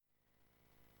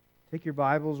Take your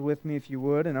Bibles with me, if you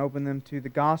would, and open them to the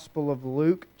Gospel of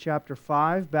Luke, chapter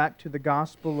 5. Back to the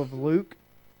Gospel of Luke,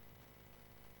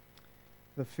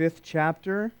 the 5th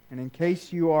chapter. And in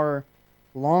case you are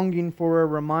longing for a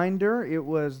reminder, it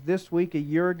was this week, a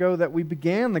year ago, that we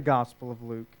began the Gospel of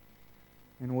Luke.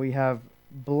 And we have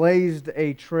blazed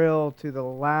a trail to the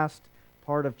last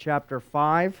part of chapter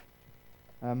 5,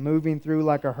 moving through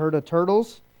like a herd of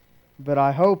turtles. But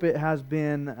I hope it has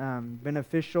been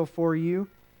beneficial for you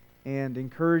and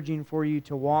encouraging for you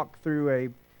to walk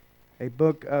through a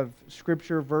book of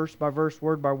Scripture, verse by verse,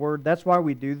 word by word. That's why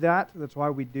we do that. That's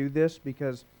why we do this,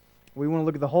 because we want to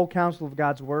look at the whole counsel of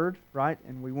God's Word, right?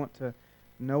 And we want to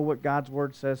know what God's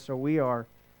Word says. So we are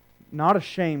not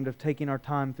ashamed of taking our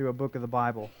time through a book of the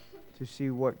Bible to see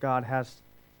what God has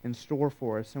in store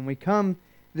for us. And we come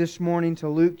this morning to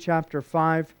Luke chapter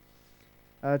 5,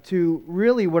 to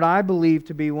really what I believe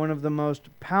to be one of the most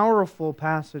powerful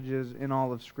passages in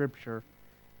all of Scripture.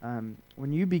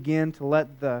 When you begin to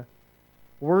let the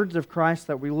words of Christ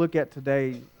that we look at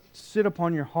today sit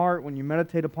upon your heart, when you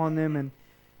meditate upon them and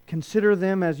consider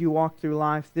them as you walk through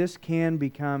life, this can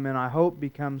become, and I hope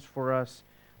becomes for us,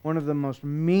 one of the most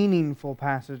meaningful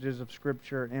passages of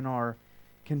Scripture in our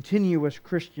continuous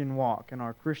Christian walk, in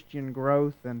our Christian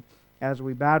growth, and as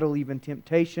we battle even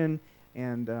temptation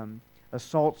and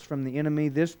assaults from the enemy.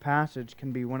 This passage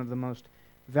can be one of the most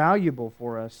valuable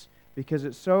for us because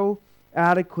it so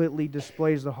adequately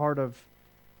displays the heart of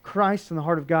Christ and the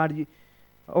heart of God.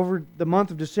 Over the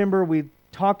month of December, we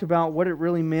talked about what it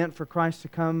really meant for Christ to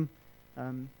come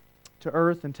to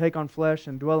earth and take on flesh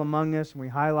and dwell among us, and we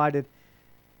highlighted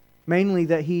mainly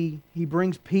that He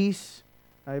brings peace.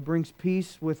 He brings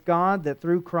peace with God, that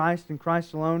through Christ and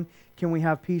Christ alone can we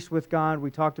have peace with God.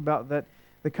 We talked about that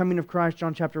the coming of Christ,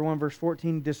 John chapter 1, verse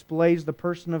 14, displays the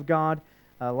person of God.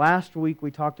 Last week we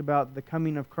talked about the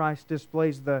coming of Christ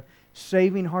displays the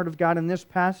saving heart of God, and this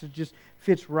passage just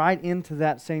fits right into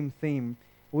that same theme.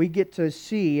 We get to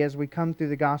see, as we come through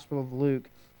the Gospel of Luke,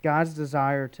 God's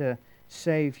desire to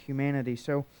save humanity.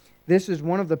 So this is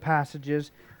one of the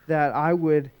passages that I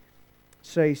would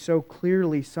say so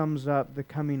clearly sums up the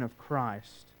coming of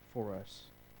Christ for us.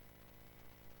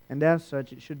 And as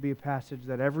such, it should be a passage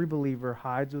that every believer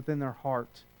hides within their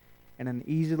heart in an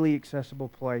easily accessible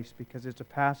place, because it's a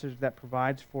passage that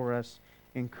provides for us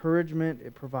encouragement,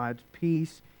 it provides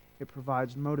peace, it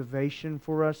provides motivation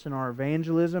for us in our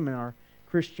evangelism and our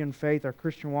Christian faith, our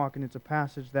Christian walk, and it's a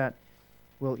passage that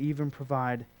will even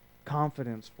provide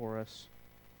confidence for us.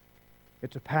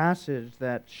 It's a passage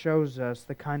that shows us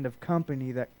the kind of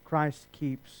company that Christ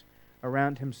keeps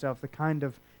around Himself, the kind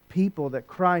of people that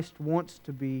Christ wants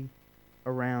to be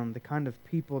around, the kind of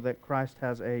people that Christ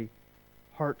has a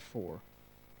heart for.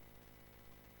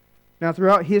 Now,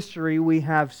 throughout history, we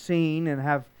have seen and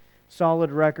have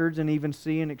solid records and even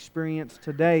see and experience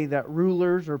today that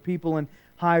rulers or people in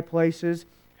high places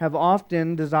have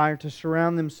often desired to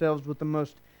surround themselves with the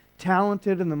most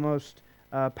talented and the most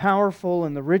powerful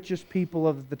and the richest people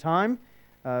of the time,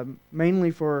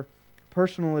 mainly for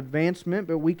personal advancement.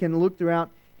 But we can look throughout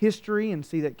history and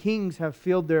see that kings have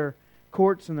filled their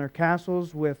courts and their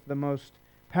castles with the most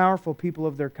powerful people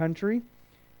of their country.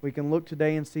 We can look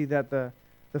today and see that the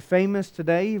famous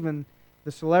today, even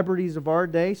the celebrities of our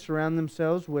day, surround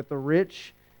themselves with the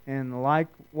rich and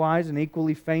likewise and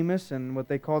equally famous and what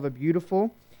they call the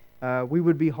beautiful. We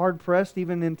would be hard-pressed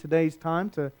even in today's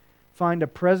time to find a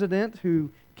president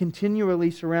who continually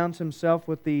surrounds himself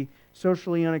with the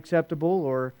socially unacceptable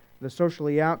or the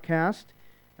socially outcast.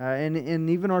 And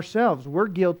even ourselves, we're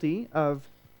guilty of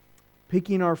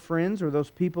picking our friends or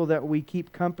those people that we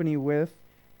keep company with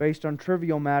based on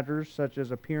trivial matters such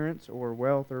as appearance or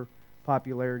wealth or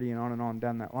popularity, and on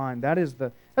down that line.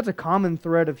 That's a common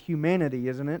thread of humanity,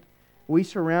 isn't it? We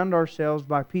surround ourselves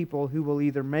by people who will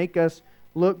either make us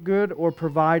look good or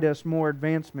provide us more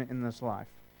advancement in this life.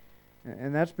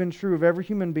 And that's been true of every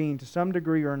human being to some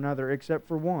degree or another, except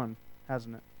for one,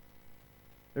 hasn't it?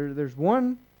 There's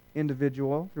one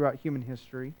individual throughout human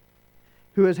history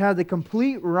who has had the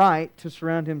complete right to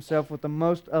surround himself with the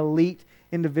most elite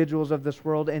individuals of this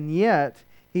world, and yet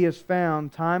he has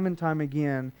found time and time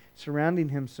again surrounding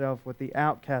himself with the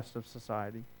outcasts of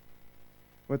society,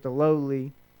 with the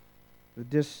lowly,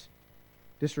 the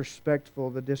disrespectful,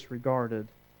 the disregarded.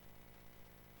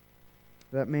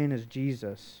 That man is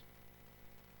Jesus.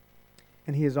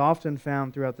 And He is often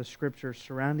found throughout the Scriptures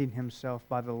surrounding Himself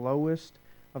by the lowest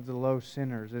of the low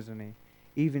sinners, isn't He?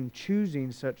 Even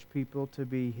choosing such people to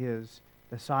be His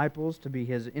disciples, to be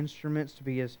His instruments, to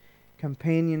be His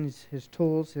companions, His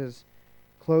tools, His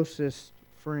closest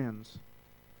friends.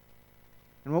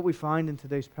 And what we find in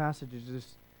today's passage is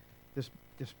this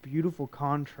beautiful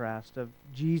contrast of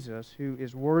Jesus, who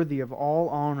is worthy of all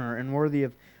honor and worthy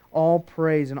of all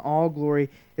praise and all glory,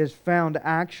 is found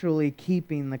actually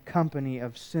keeping the company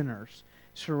of sinners,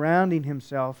 surrounding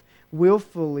himself,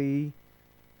 willfully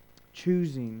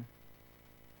choosing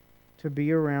to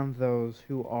be around those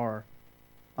who are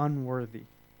unworthy,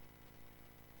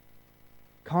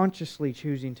 consciously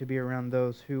choosing to be around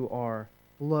those who are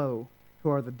low, who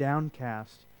are the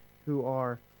downcast, who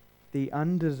are the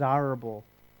undesirable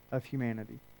of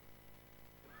humanity.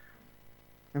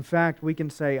 In fact, we can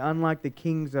say, unlike the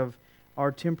kings of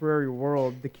our temporary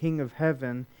world, the King of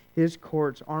heaven, his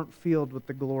courts aren't filled with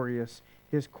the glorious.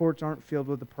 His courts aren't filled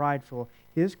with the prideful.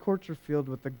 His courts are filled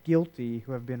with the guilty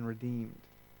who have been redeemed.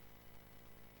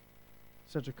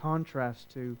 Such a contrast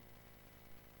to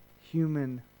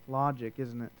human logic,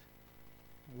 isn't it?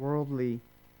 Worldly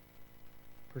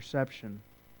perception.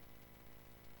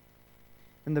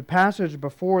 In the passage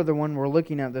before the one we're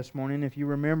looking at this morning, if you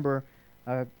remember,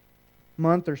 a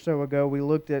month or so ago, we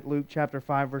looked at Luke chapter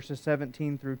 5, verses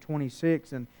 17 through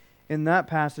 26, and in that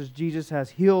passage, Jesus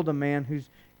has healed a man who's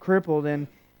crippled, and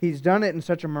he's done it in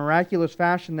such a miraculous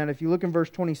fashion that if you look in verse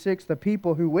 26, the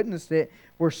people who witnessed it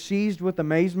were seized with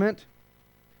amazement.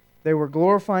 They were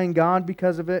glorifying God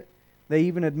because of it. They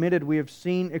even admitted, we have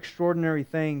seen extraordinary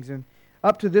things. And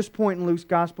up to this point in Luke's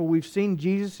gospel, we've seen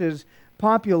Jesus'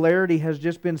 popularity has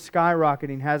just been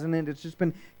skyrocketing, hasn't it? It's just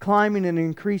been climbing and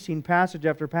increasing passage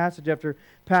after passage after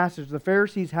passage. The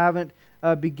Pharisees haven't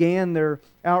began their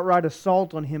outright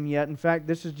assault on him yet. In fact,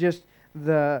 this is just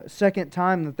the second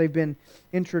time that they've been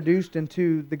introduced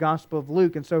into the Gospel of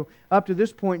Luke. And so up to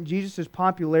this point, Jesus'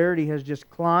 popularity has just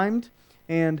climbed,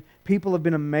 and people have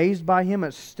been amazed by him,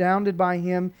 astounded by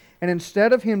him. And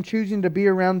instead of him choosing to be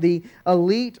around the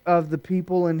elite of the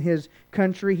people in his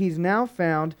country, he's now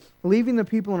found, leaving the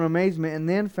people in amazement, and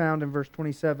then found in verse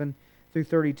 27 through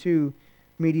 32,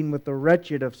 meeting with the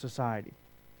wretched of society,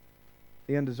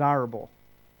 the undesirable.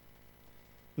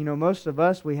 You know, most of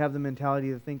us, we have the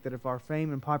mentality to think that if our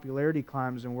fame and popularity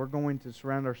climbs, and we're going to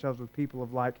surround ourselves with people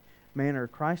of like manner.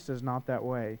 Christ is not that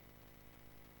way.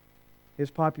 His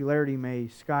popularity may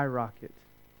skyrocket,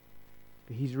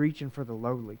 but he's reaching for the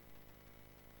lowly.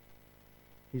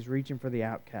 He's reaching for the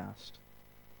outcast.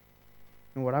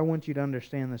 And what I want you to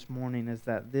understand this morning is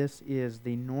that this is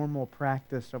the normal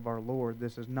practice of our Lord.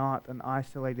 This is not an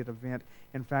isolated event.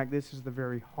 In fact, this is the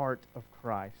very heart of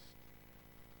Christ.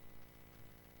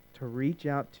 To reach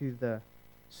out to the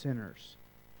sinners.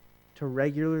 To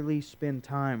regularly spend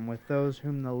time with those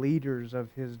whom the leaders of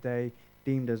his day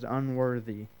deemed as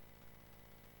unworthy.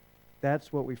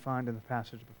 That's what we find in the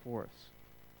passage before us.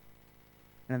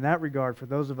 And in that regard, for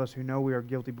those of us who know we are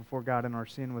guilty before God in our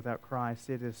sin without Christ,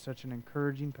 it is such an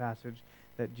encouraging passage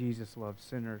that Jesus loves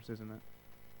sinners, isn't it?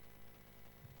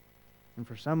 And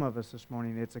for some of us this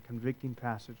morning, it's a convicting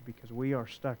passage because we are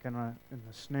stuck in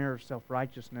the snare of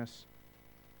self-righteousness,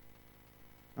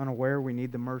 unaware we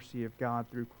need the mercy of God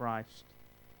through Christ.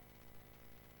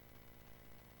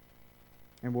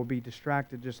 And we'll be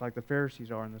distracted just like the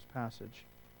Pharisees are in this passage.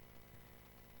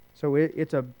 So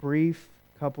it's a brief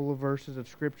couple of verses of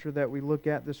Scripture that we look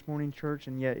at this morning, church,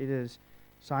 and yet it is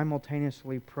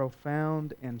simultaneously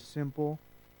profound and simple,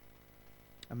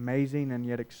 amazing and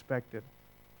yet expected.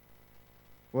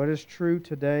 What is true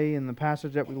today in the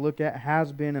passage that we look at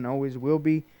has been and always will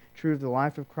be true of the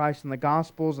life of Christ and the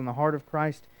Gospels and the heart of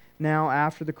Christ now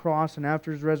after the cross and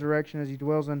after his resurrection as he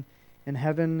dwells in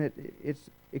heaven. It's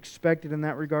expected in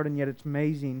that regard, and yet it's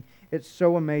amazing. It's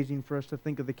so amazing for us to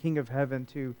think of the King of heaven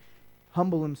to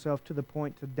humble himself to the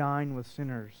point to dine with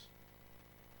sinners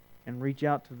and reach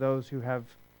out to those who have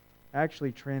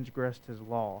actually transgressed his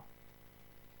law,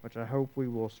 which I hope we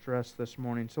will stress this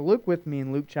morning. So look with me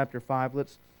in Luke chapter 5.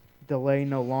 Let's delay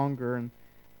no longer and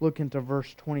look into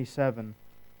verse 27.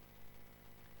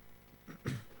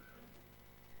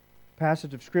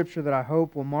 Passage of Scripture that I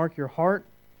hope will mark your heart,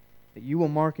 that you will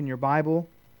mark in your Bible,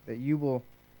 that you will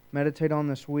meditate on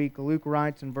this week. Luke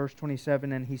writes in verse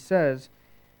 27, and he says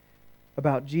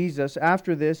about Jesus,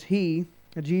 after this, he,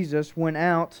 Jesus, went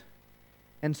out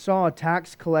and saw a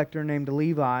tax collector named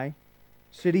Levi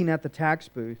sitting at the tax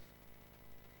booth.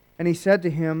 And he said to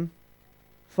him,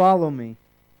 "Follow me."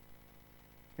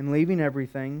 And leaving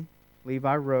everything,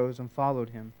 Levi rose and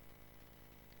followed him.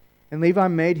 And Levi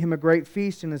made him a great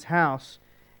feast in his house,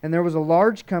 and there was a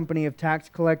large company of tax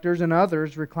collectors and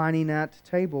others reclining at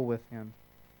table with him.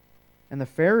 And the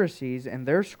Pharisees and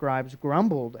their scribes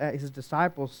grumbled at his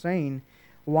disciples, saying,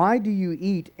 "Why do you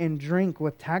eat and drink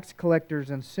with tax collectors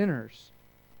and sinners?"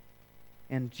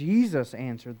 And Jesus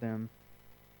answered them,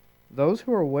 "Those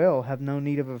who are well have no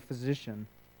need of a physician,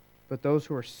 but those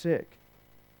who are sick.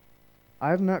 I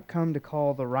have not come to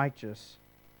call the righteous,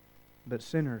 but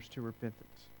sinners to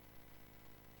repentance.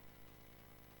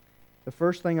 The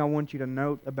first thing I want you to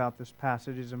note about this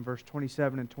passage is in verse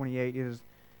 27 and 28 is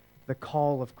the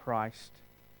call of Christ.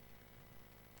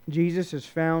 Jesus is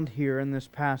found here in this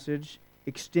passage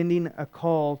extending a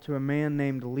call to a man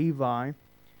named Levi,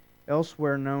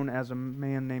 elsewhere known as a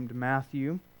man named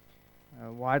Matthew,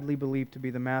 widely believed to be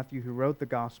the Matthew who wrote the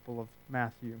Gospel of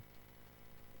Matthew.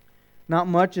 Not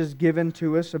much is given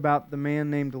to us about the man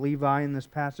named Levi in this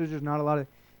passage. There's not a lot of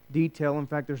detail. In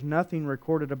fact, there's nothing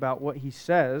recorded about what he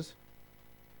says.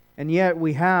 And yet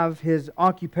we have his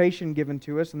occupation given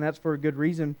to us, and that's for a good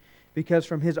reason, because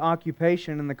from his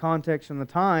occupation and the context and the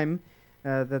time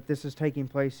that this is taking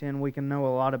place in, we can know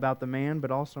a lot about the man,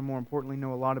 but also more importantly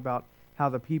know a lot about how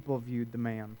the people viewed the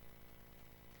man.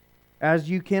 As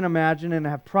you can imagine and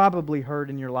have probably heard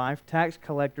in your life, tax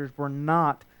collectors were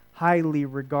not highly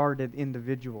regarded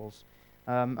individuals.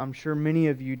 I'm sure many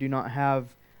of you do not have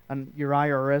your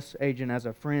IRS agent as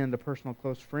a friend, a personal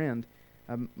close friend.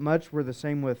 Much were the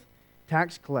same with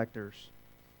tax collectors.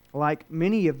 Like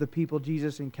many of the people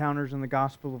Jesus encounters in the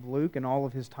Gospel of Luke and all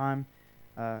of his time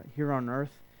here on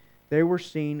earth, they were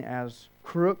seen as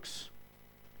crooks,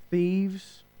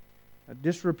 thieves,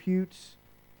 disreputes,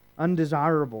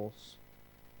 undesirables.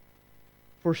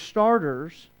 For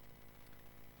starters,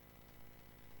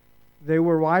 they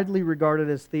were widely regarded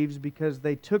as thieves because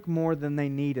they took more than they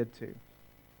needed to.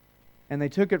 And they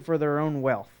took it for their own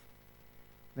wealth.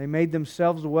 They made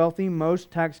themselves wealthy. Most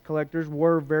tax collectors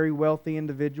were very wealthy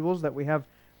individuals that we have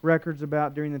records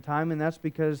about during the time, and that's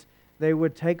because they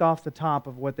would take off the top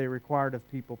of what they required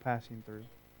of people passing through.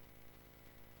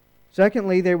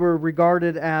 Secondly, they were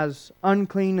regarded as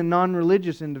unclean and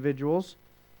non-religious individuals.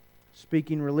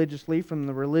 Speaking religiously from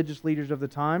the religious leaders of the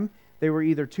time, they were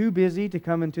either too busy to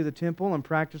come into the temple and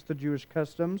practice the Jewish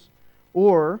customs,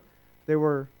 or they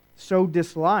were so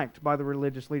disliked by the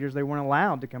religious leaders they weren't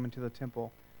allowed to come into the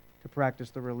temple to practice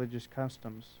the religious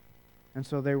customs. And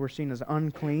so they were seen as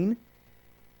unclean,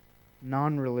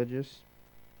 non-religious.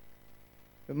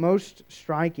 But most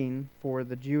striking for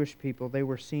the Jewish people, they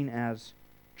were seen as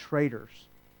traitors,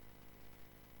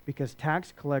 because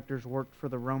tax collectors worked for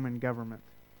the Roman government.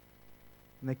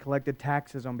 And they collected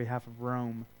taxes on behalf of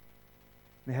Rome.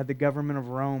 They had the government of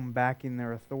Rome backing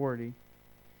their authority.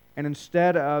 And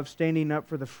instead of standing up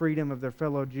for the freedom of their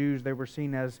fellow Jews, they were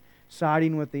seen as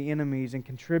siding with the enemies and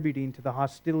contributing to the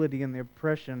hostility and the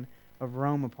oppression of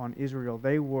Rome upon Israel.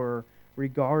 They were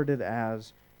regarded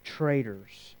as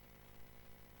traitors.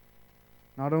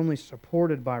 Not only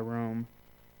supported by Rome,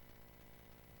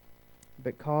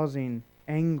 but causing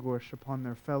anguish upon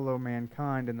their fellow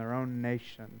mankind and their own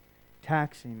nation.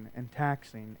 Taxing and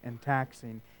taxing and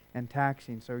taxing and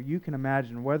taxing. So you can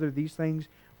imagine whether these things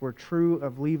were true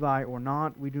of Levi or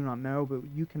not, we do not know, but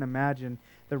you can imagine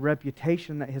the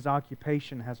reputation that his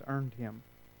occupation has earned him.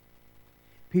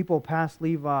 People pass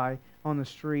Levi on the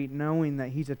street knowing that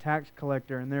he's a tax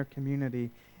collector in their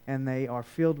community, and they are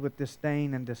filled with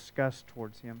disdain and disgust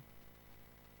towards him.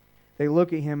 They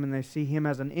look at him and they see him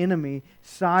as an enemy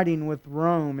siding with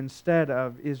Rome instead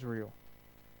of Israel.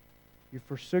 You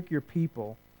forsook your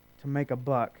people to make a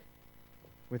buck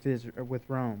with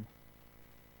Rome.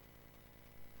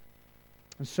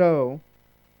 And so,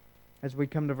 as we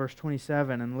come to verse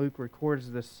 27, and Luke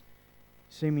records this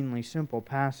seemingly simple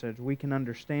passage, we can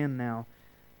understand now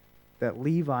that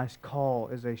Levi's call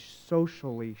is a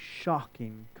socially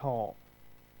shocking call.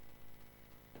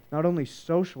 Not only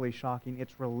socially shocking,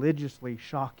 it's religiously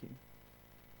shocking.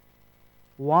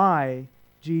 Why,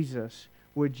 Jesus,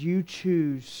 would you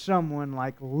choose someone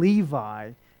like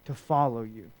Levi to follow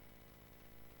you?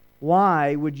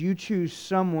 Why would you choose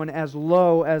someone as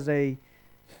low as a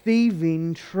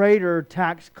thieving, traitor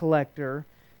tax collector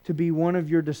to be one of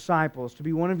your disciples, to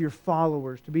be one of your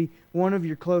followers, to be one of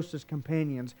your closest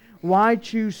companions? Why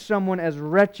choose someone as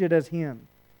wretched as him?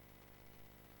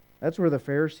 That's where the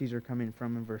Pharisees are coming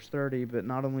from in verse 30, but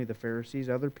not only the Pharisees,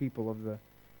 other people of the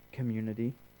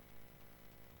community.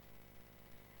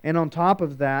 And on top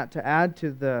of that, to add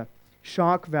to the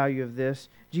shock value of this,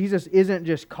 Jesus isn't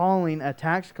just calling a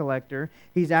tax collector,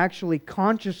 he's actually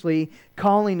consciously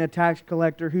calling a tax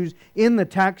collector who's in the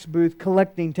tax booth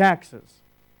collecting taxes,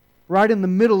 right in the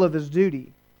middle of his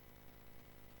duty.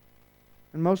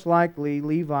 And most likely,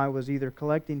 Levi was either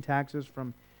collecting taxes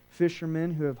from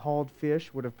fishermen who have hauled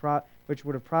fish, which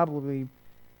would have probably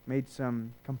made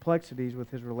some complexities with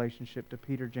his relationship to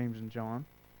Peter, James, and John,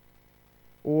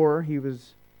 or he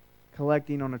was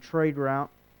collecting on a trade route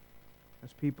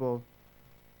as people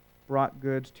brought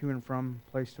goods to and from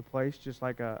place to place, just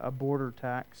like a border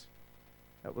tax.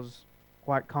 That was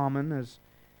quite common. As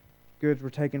goods were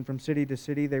taken from city to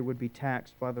city, they would be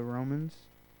taxed by the Romans.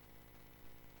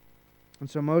 And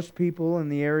so most people in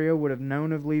the area would have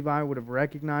known of Levi, would have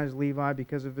recognized Levi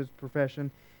because of his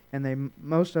profession, and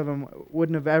most of them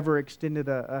wouldn't have ever extended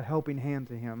a helping hand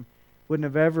to him, wouldn't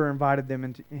have ever invited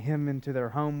him into their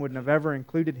home, wouldn't have ever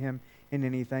included him in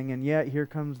anything. And yet here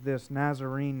comes this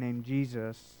Nazarene named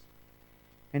Jesus,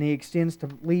 and he extends to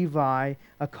Levi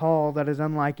a call that is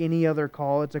unlike any other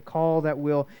call. It's a call that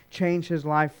will change his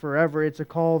life forever. It's a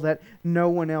call that no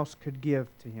one else could give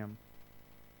to him.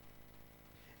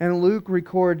 And Luke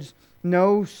records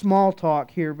no small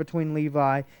talk here between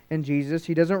Levi and Jesus.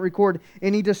 He doesn't record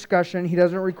any discussion. He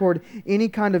doesn't record any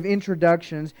kind of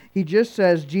introductions. He just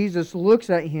says Jesus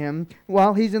looks at him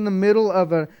while he's in the middle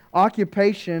of an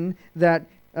occupation that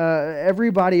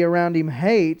everybody around him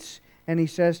hates, and he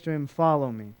says to him,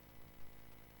 "Follow me."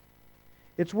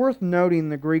 It's worth noting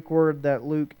the Greek word that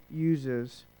Luke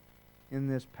uses in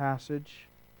this passage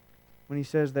when he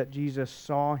says that Jesus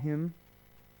saw him.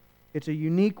 It's a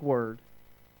unique word.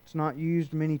 It's not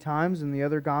used many times in the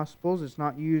other Gospels. It's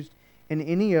not used in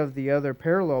any of the other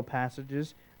parallel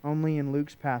passages, only in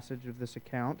Luke's passage of this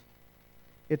account.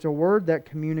 It's a word that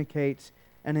communicates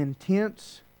an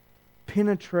intense,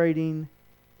 penetrating,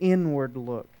 inward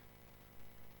look.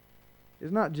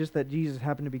 It's not just that Jesus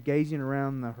happened to be gazing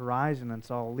around the horizon and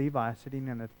saw Levi sitting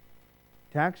in a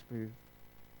tax booth.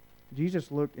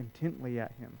 Jesus looked intently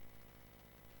at him,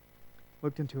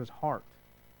 looked into his heart.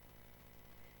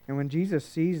 And when Jesus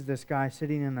sees this guy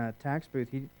sitting in a tax booth,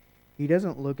 he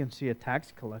doesn't look and see a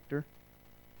tax collector.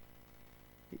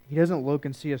 He doesn't look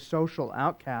and see a social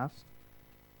outcast.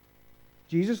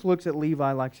 Jesus looks at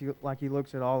Levi like he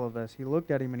looks at all of us. He looked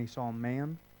at him and he saw a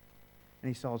man, and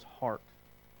he saw his heart.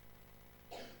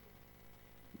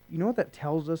 You know what that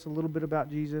tells us a little bit about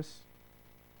Jesus?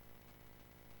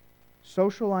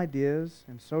 Social ideas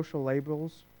and social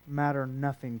labels matter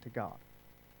nothing to God.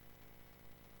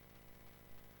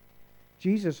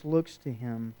 Jesus looks to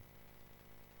him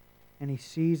and he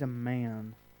sees a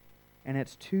man, and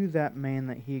it's to that man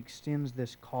that he extends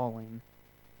this calling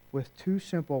with two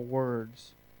simple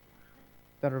words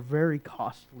that are very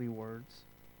costly words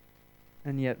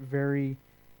and yet very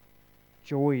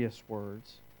joyous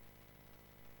words.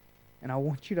 And I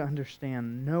want you to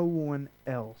understand, no one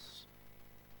else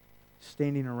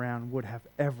standing around would have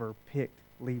ever picked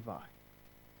Levi.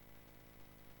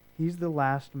 He's the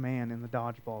last man in the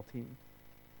dodgeball team.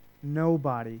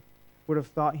 Nobody would have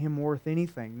thought him worth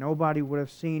anything. Nobody would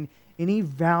have seen any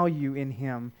value in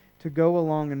him to go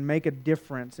along and make a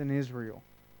difference in Israel,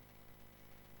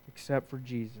 except for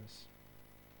Jesus.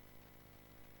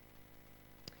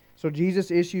 So Jesus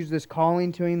issues this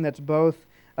calling to him that's both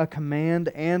a command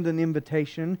and an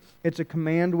invitation. It's a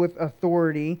command with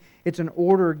authority. It's an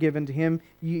order given to him.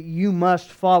 You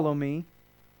must follow me.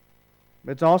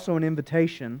 But it's also an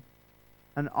invitation,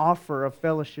 an offer of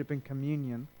fellowship and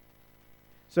communion.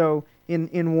 So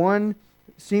in one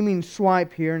seeming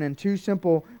swipe here and in two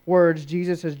simple words,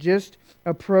 Jesus has just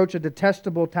approached a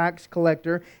detestable tax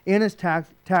collector in his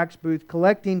tax booth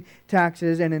collecting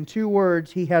taxes, and in two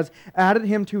words he has added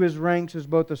him to his ranks as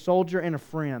both a soldier and a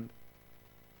friend.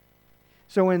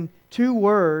 So in two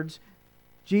words,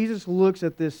 Jesus looks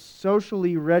at this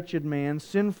socially wretched man,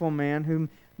 sinful man, whom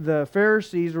the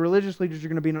Pharisees, religious leaders, are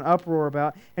going to be in an uproar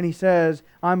about, and he says,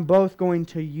 I'm both going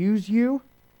to use you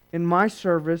in my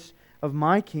service of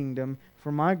my kingdom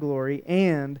for my glory,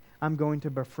 and I'm going to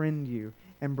befriend you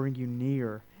and bring you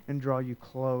near and draw you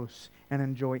close and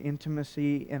enjoy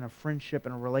intimacy and a friendship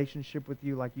and a relationship with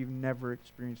you like you've never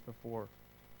experienced before.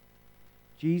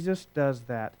 Jesus does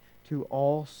that to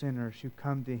all sinners who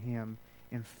come to him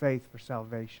in faith for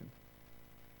salvation.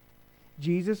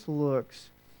 Jesus looks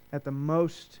at the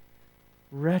most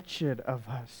wretched of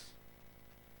us,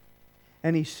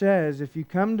 and he says, if you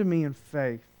come to me in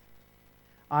faith,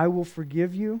 I will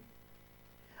forgive you.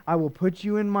 I will put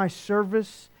you in my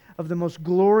service of the most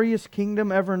glorious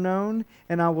kingdom ever known,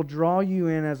 and I will draw you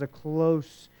in as a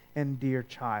close and dear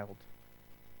child.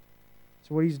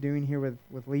 So what he's doing here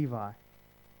with Levi,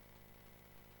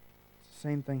 it's the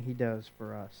same thing he does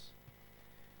for us.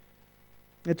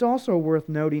 It's also worth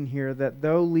noting here that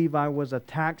though Levi was a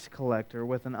tax collector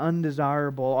with an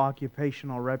undesirable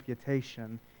occupational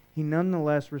reputation, he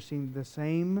nonetheless received the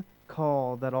same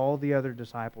call that all the other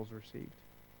disciples received.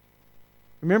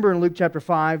 Remember in Luke chapter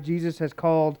 5, Jesus has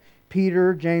called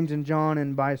Peter, James, and John,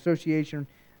 and by association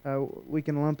we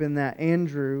can lump in that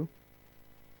Andrew.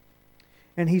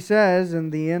 And he says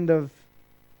in the end of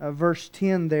verse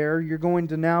 10 there, you're going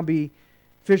to now be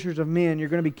fishers of men. You're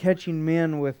going to be catching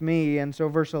men with me. And so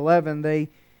verse 11, they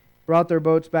brought their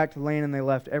boats back to land, and they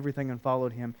left everything and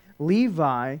followed him.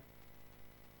 Levi,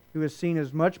 who is seen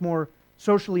as much more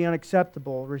socially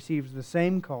unacceptable, receives the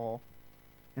same call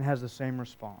and has the same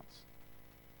response.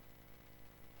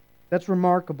 That's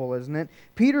remarkable, isn't it?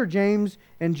 Peter, James,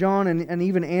 and John, and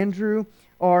even Andrew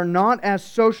are not as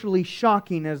socially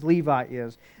shocking as Levi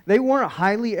is. They weren't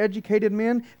highly educated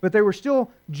men, but they were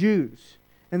still Jews.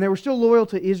 And they were still loyal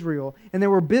to Israel. And they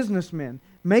were businessmen,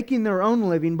 making their own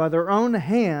living by their own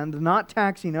hand, not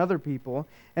taxing other people.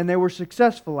 And they were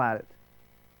successful at it.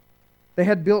 They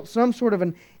had built some sort of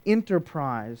an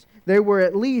enterprise. They were,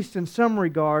 at least in some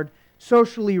regard,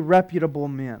 socially reputable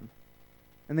men.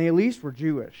 And they at least were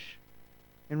Jewish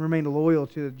and remained loyal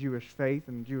to the Jewish faith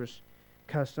and Jewish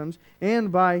customs.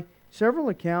 And by several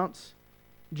accounts,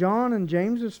 John and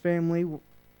James's family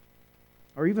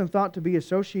are even thought to be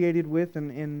associated with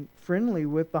and friendly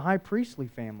with the high priestly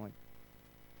family.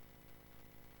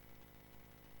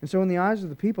 And so in the eyes of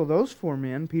the people, those four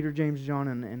men, Peter, James, John,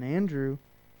 and Andrew,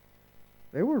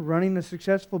 they were running a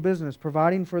successful business,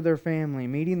 providing for their family,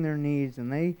 meeting their needs,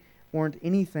 and they weren't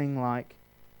anything like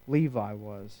Levi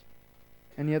was.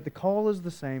 And yet the call is the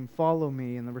same, follow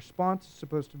me, and the response is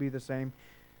supposed to be the same,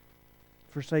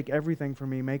 forsake everything for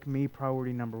me, make me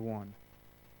priority number one.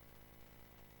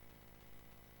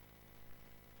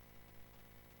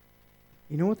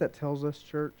 You know what that tells us,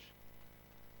 church?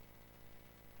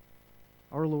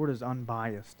 Our Lord is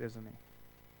unbiased, isn't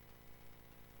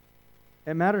He?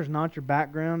 It matters not your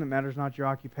background. It matters not your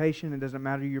occupation. It doesn't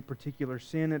matter your particular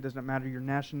sin. It doesn't matter your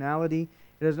nationality.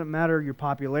 It doesn't matter your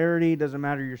popularity. It doesn't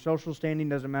matter your social standing.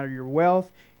 It doesn't matter your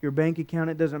wealth, your bank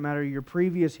account. It doesn't matter your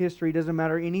previous history. It doesn't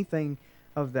matter anything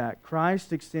of that.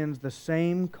 Christ extends the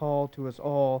same call to us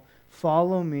all.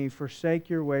 Follow me, forsake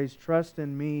your ways, trust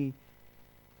in me,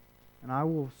 and I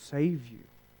will save you.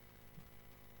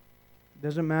 It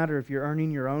doesn't matter if you're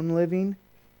earning your own living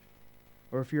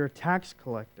or if you're a tax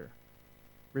collector,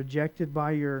 rejected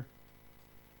by your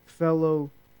fellow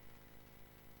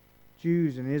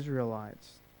Jews and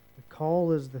Israelites. The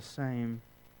call is the same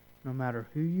no matter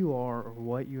who you are or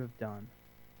what you have done.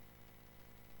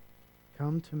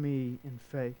 Come to me in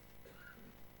faith.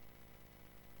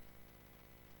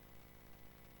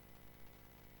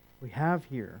 We have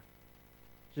here,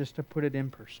 just to put it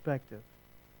in perspective,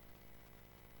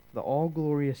 the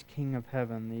all-glorious King of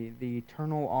heaven, the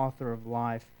eternal author of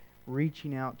life,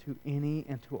 reaching out to any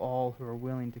and to all who are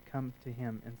willing to come to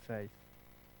Him in faith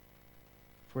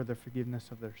for the forgiveness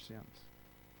of their sins.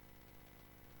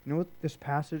 You know what this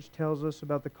passage tells us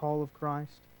about the call of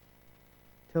Christ?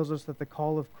 It tells us that the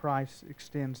call of Christ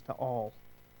extends to all.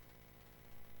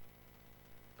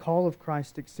 The call of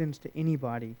Christ extends to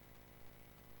anybody.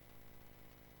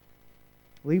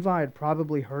 Levi had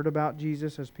probably heard about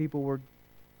Jesus as people were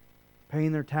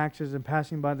paying their taxes and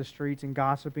passing by the streets and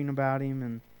gossiping about Him,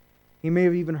 and he may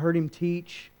have even heard Him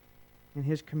teach in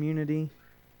his community.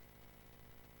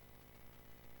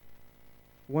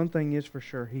 One thing is for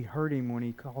sure, he heard Him when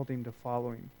He called him to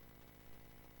follow Him.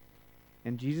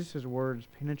 And Jesus' words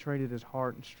penetrated his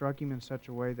heart and struck him in such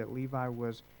a way that Levi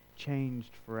was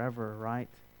changed forever, right?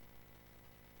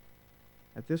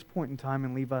 At this point in time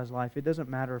in Levi's life, it doesn't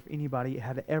matter if anybody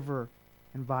had ever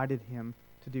invited him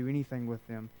to do anything with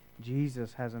them.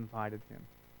 Jesus has invited him.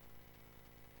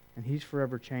 And he's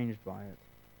forever changed by it.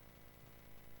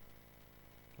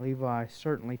 Levi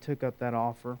certainly took up that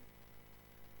offer.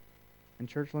 And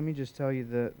church, let me just tell you,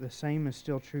 the same is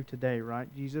still true today, right?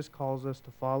 Jesus calls us to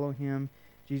follow Him.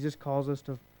 Jesus calls us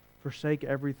to forsake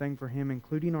everything for Him,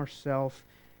 including ourselves.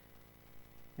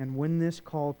 And when this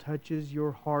call touches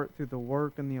your heart through the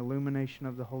work and the illumination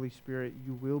of the Holy Spirit,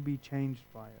 you will be changed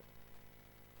by it.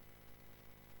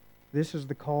 This is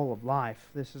the call of life.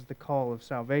 This is the call of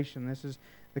salvation. This is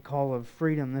the call of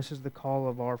freedom. This is the call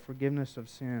of our forgiveness of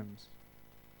sins.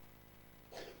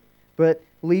 But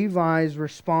Levi's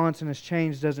response and his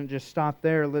change doesn't just stop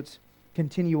there. Let's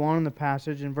continue on in the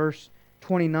passage. In verse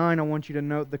 29, I want you to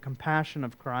note the compassion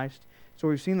of Christ. So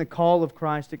we've seen the call of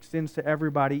Christ extends to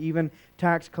everybody, even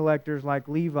tax collectors like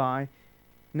Levi.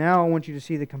 Now I want you to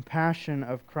see the compassion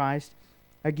of Christ.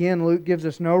 Again, Luke gives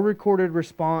us no recorded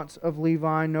response of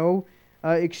Levi, no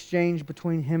exchange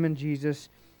between him and Jesus.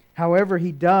 However,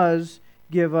 he does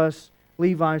give us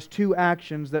Levi's two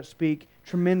actions that speak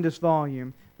tremendous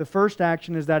volume. The first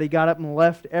action is that he got up and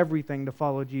left everything to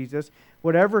follow Jesus.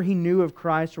 Whatever he knew of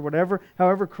Christ, or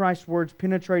however Christ's words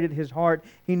penetrated his heart,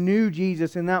 he knew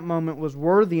Jesus in that moment was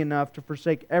worthy enough to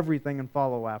forsake everything and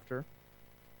follow after.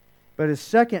 But his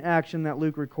second action that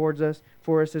Luke records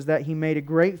for us is that he made a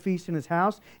great feast in his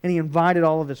house and he invited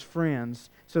all of his friends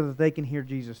so that they can hear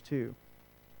Jesus too.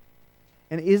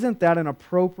 And isn't that an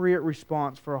appropriate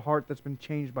response for a heart that's been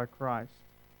changed by Christ?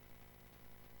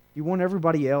 You want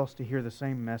everybody else to hear the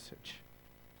same message.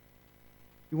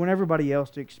 You want everybody else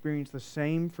to experience the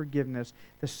same forgiveness,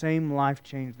 the same life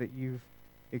change that you've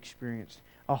experienced.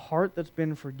 A heart that's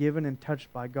been forgiven and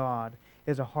touched by God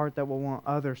is a heart that will want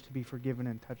others to be forgiven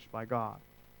and touched by God.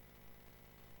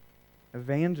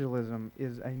 Evangelism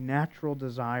is a natural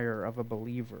desire of a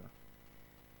believer.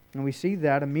 And we see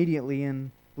that immediately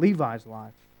in Levi's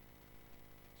life.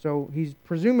 So he's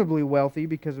presumably wealthy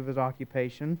because of his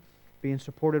occupation, being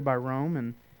supported by Rome,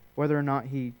 and whether or not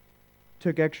he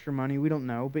took extra money, we don't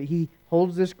know. But he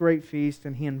holds this great feast,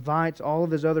 and he invites all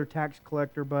of his other tax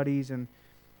collector buddies and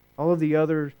all of the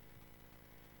other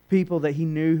people that he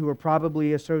knew who were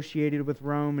probably associated with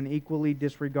Rome and equally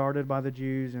disregarded by the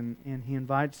Jews, and he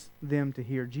invites them to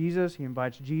hear Jesus. He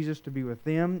invites Jesus to be with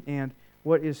them. And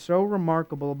what is so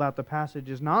remarkable about the passage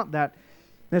is not that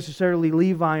necessarily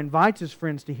Levi invites his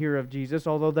friends to hear of Jesus,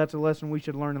 although that's a lesson we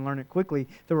should learn and learn it quickly.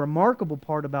 The remarkable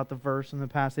part about the verse and the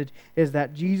passage is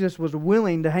that Jesus was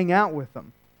willing to hang out with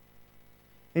them.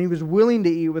 And he was willing to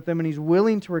eat with them, and he's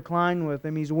willing to recline with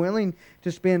them. He's willing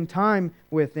to spend time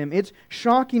with them. It's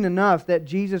shocking enough that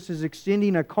Jesus is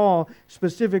extending a call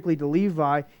specifically to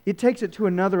Levi. It takes it to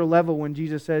another level when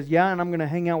Jesus says, yeah, and I'm going to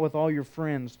hang out with all your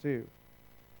friends too.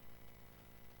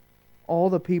 All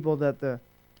the people that the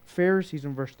Pharisees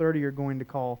in verse 30 are going to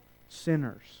call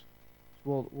sinners.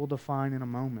 We'll define in a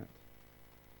moment.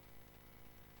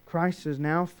 Christ is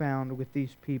now found with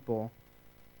these people,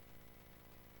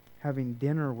 having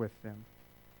dinner with them.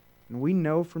 And we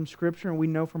know from Scripture, and we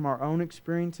know from our own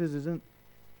experiences, isn't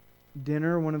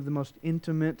dinner one of the most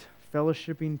intimate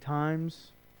fellowshipping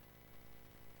times?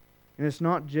 And it's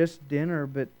not just dinner,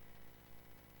 but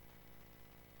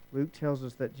Luke tells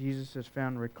us that Jesus is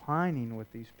found reclining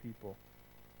with these people.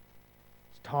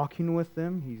 He's talking with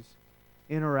them. He's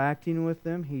interacting with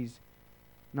them. He's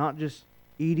not just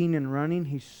eating and running.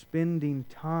 He's spending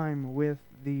time with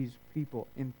these people.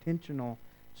 Intentional,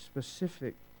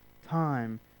 specific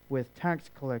time with tax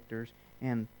collectors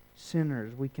and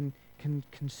sinners. We can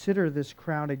consider this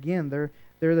crowd again.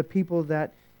 They're the people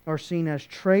that are seen as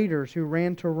traitors who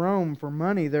ran to Rome for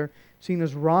money. They're seen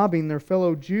as robbing their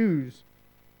fellow Jews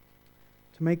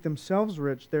to make themselves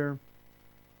rich. They're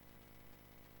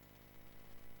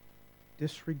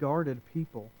disregarded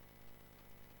people.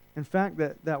 In fact,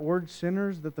 that word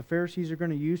sinners that the Pharisees are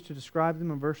going to use to describe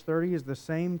them in verse 30 is the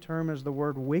same term as the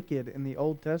word wicked in the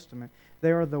Old Testament.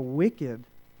 They are the wicked.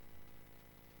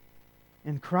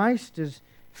 And Christ is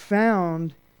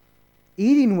found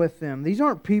eating with them. These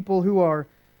aren't people who are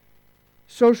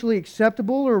socially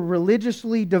acceptable or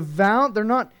religiously devout. They're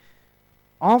not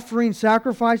offering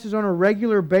sacrifices on a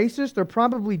regular basis. They're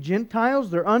probably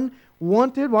Gentiles. They're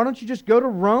unwanted. Why don't you just go to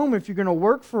Rome if you're going to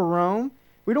work for Rome?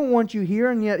 We don't want you here.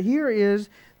 And yet here is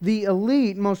the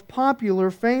elite, most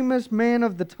popular, famous man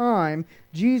of the time,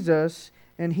 Jesus,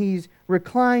 and he's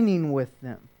reclining with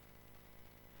them.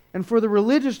 And for the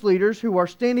religious leaders who are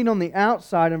standing on the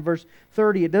outside in verse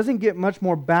 30, it doesn't get much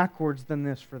more backwards than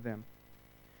this for them.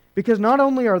 Because not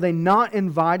only are they not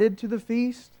invited to the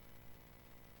feast,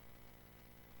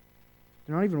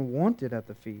 they're not even wanted at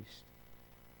the feast.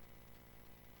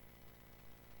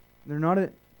 They're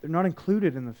not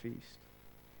included in the feast.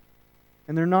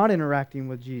 And they're not interacting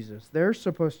with Jesus. They're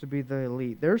supposed to be the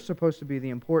elite. They're supposed to be the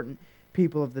important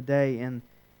people of the day. And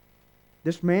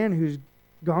this man who's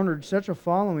garnered such a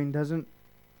following doesn't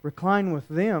recline with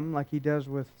them like he does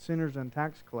with sinners and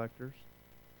tax collectors,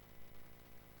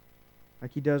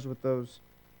 like he does with those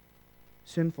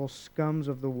sinful scums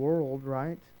of the world,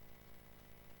 right?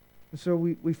 And so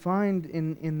we find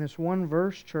in this one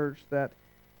verse, church, that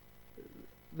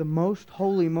the most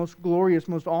holy, most glorious,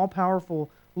 most all-powerful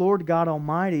Lord God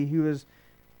Almighty, who is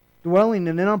dwelling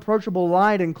in unapproachable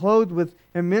light and clothed with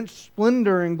immense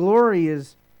splendor and glory,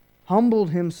 is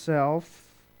humbled himself,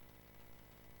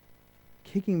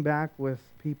 kicking back with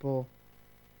people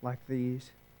like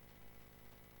these.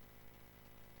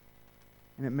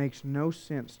 And it makes no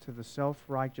sense to the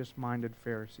self-righteous minded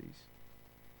Pharisees.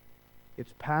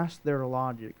 It's past their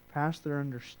logic, past their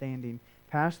understanding,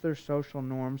 past their social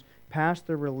norms, past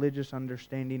their religious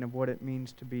understanding of what it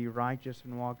means to be righteous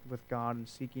and walk with God and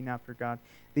seeking after God.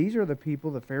 These are the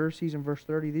people, the Pharisees in verse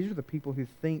 30, these are the people who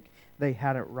think they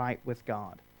had it right with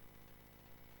God,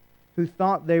 who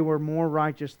thought they were more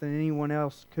righteous than anyone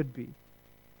else could be.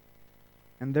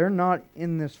 And they're not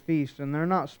in this feast, and they're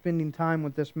not spending time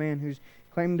with this man who's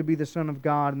claimed to be the Son of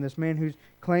God and this man who's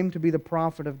claimed to be the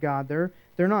prophet of God. They're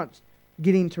not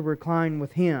getting to recline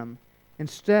with him.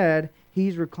 Instead,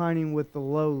 he's reclining with the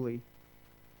lowly.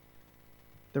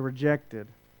 the rejected,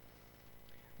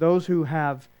 those who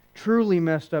have truly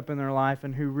messed up in their life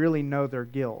and who really know their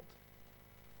guilt.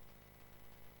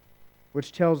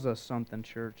 Which tells us something,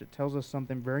 church. It tells us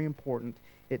something very important.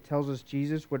 It tells us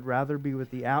Jesus would rather be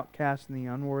with the outcast and the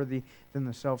unworthy than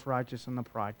the self-righteous and the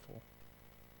prideful.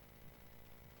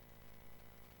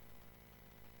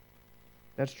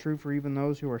 That's true for even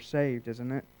those who are saved,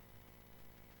 isn't it?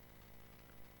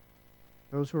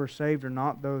 Those who are saved are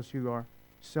not those who are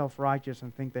self-righteous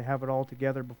and think they have it all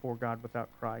together before God without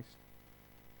Christ.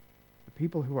 The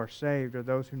people who are saved are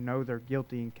those who know they're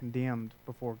guilty and condemned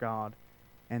before God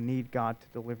and need God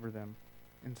to deliver them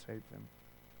and save them.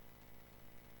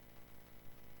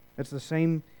 It's the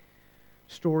same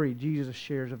story Jesus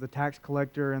shares of the tax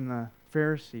collector and the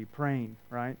Pharisee praying,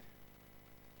 right?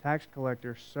 Tax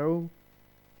collector so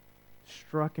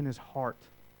struck in his heart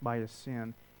by his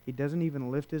sin, he doesn't even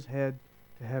lift his head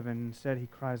to heaven. Instead, he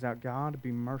cries out, "God,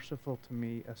 be merciful to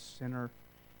me, a sinner."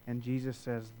 And Jesus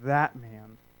says, that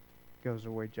man goes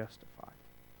away justified.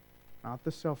 Not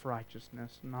the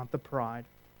self-righteousness, not the pride.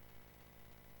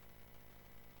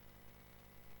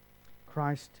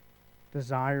 Christ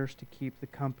desires to keep the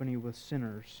company with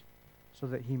sinners so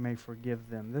that he may forgive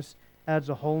them. This adds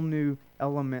a whole new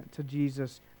element to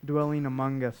Jesus dwelling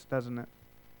among us, doesn't it?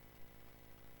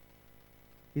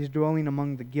 He's dwelling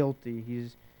among the guilty.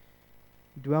 He's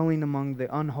dwelling among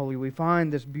the unholy. We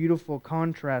find this beautiful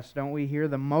contrast, don't we, here?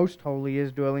 The most holy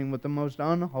is dwelling with the most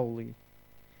unholy.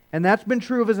 And that's been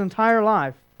true of his entire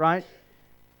life, right?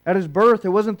 At his birth, it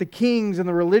wasn't the kings and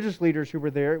the religious leaders who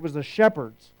were there. It was the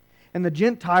shepherds and the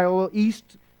Gentile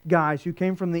East guys who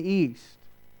came from the East.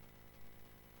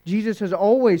 Jesus has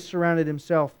always surrounded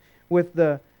himself with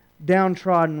the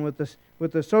downtrodden,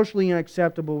 with the socially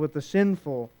unacceptable, with the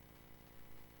sinful.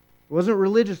 It wasn't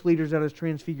religious leaders at his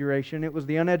transfiguration. It was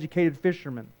the uneducated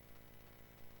fishermen.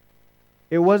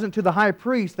 It wasn't to the high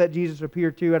priest that Jesus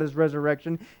appeared to at his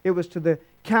resurrection. It was to the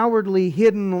cowardly,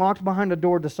 hidden, locked behind a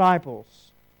door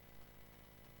disciples.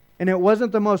 And it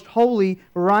wasn't the most holy,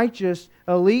 righteous,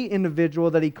 elite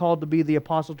individual that he called to be the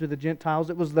apostle to the Gentiles.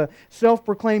 It was the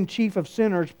self-proclaimed chief of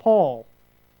sinners, Paul,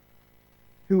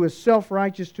 who was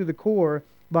self-righteous to the core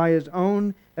by his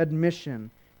own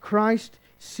admission. Christ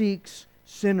seeks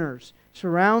sinners,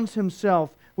 surrounds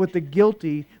himself with the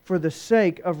guilty for the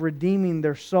sake of redeeming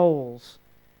their souls.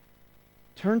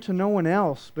 Turn to no one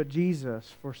else but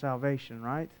Jesus for salvation,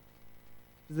 right?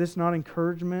 Is this not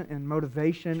encouragement and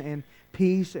motivation and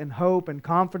peace and hope and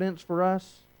confidence for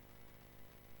us?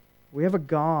 We have a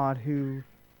God who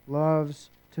loves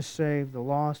to save the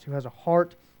lost, who has a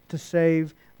heart to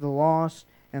save the lost,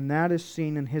 and that is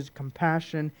seen in his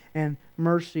compassion and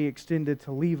mercy extended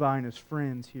to Levi and his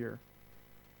friends here.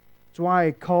 That's why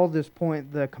I call this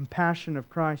point the compassion of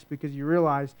Christ, because you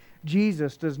realize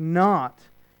Jesus does not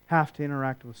have to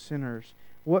interact with sinners.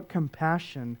 What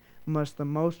compassion must the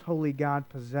most holy God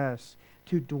possess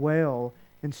to dwell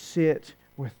and sit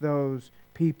with those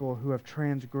people who have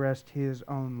transgressed his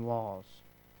own laws?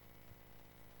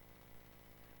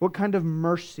 What kind of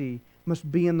mercy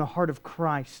must be in the heart of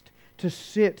Christ to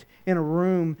sit in a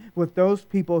room with those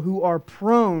people who are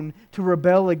prone to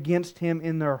rebel against him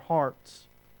in their hearts?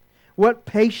 What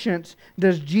patience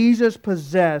does Jesus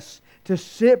possess to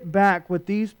sit back with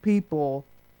these people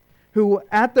who,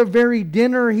 at the very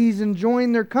dinner he's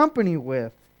enjoying their company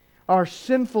with, are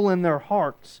sinful in their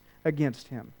hearts against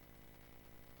him?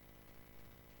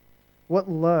 What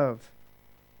love,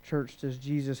 church, does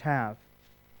Jesus have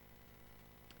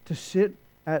to sit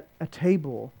at a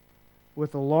table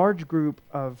with a large group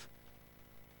of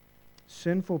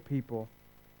sinful people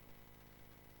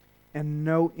and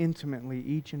know intimately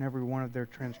each and every one of their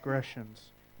transgressions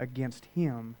against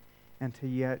him, and to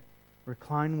yet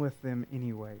recline with them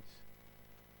anyways?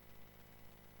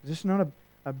 Is this not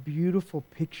a beautiful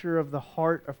picture of the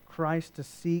heart of Christ to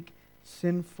seek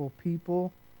sinful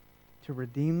people to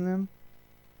redeem them?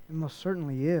 It most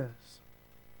certainly is.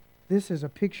 This is a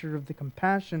picture of the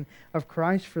compassion of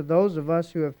Christ for those of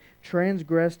us who have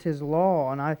transgressed his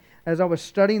law. And as I was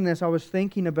studying this, I was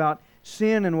thinking about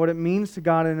sin and what it means to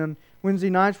God. And on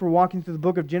Wednesday nights, we're walking through the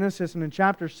book of Genesis, and in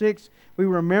chapter 6, we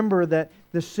remember that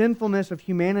the sinfulness of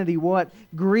humanity, what?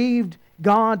 Grieved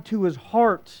God to his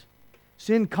heart.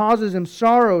 Sin causes him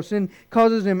sorrow. Sin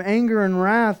causes him anger and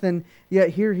wrath. And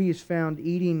yet here he is found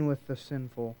eating with the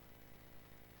sinful.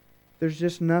 There's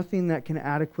just nothing that can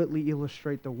adequately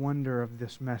illustrate the wonder of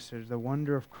this message, the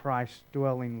wonder of Christ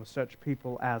dwelling with such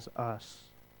people as us.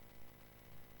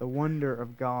 The wonder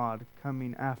of God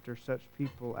coming after such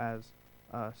people as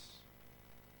us.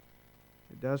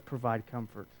 It does provide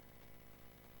comfort.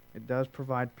 It does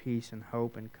provide peace and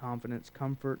hope and confidence.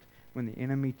 Comfort when the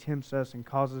enemy tempts us and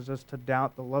causes us to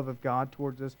doubt the love of God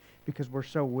towards us because we're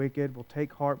so wicked, we'll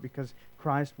take heart because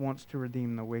Christ wants to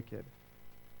redeem the wicked.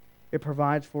 It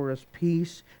provides for us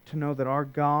peace to know that our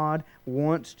God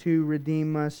wants to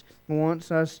redeem us,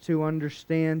 wants us to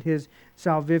understand His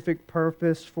salvific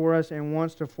purpose for us, and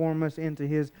wants to form us into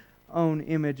His own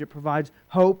image. It provides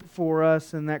hope for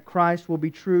us and that Christ will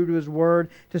be true to His word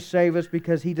to save us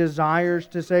because He desires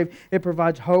to save. It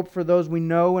provides hope for those we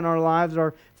know in our lives,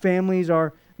 our families,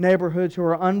 our neighborhoods who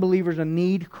are unbelievers and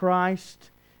need Christ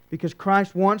because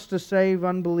Christ wants to save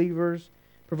unbelievers.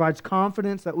 Provides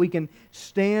confidence that we can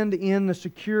stand in the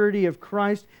security of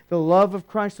Christ, the love of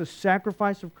Christ, the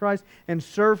sacrifice of Christ, and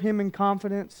serve Him in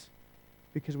confidence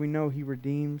because we know He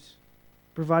redeems.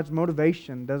 Provides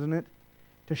motivation, doesn't it?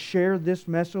 To share this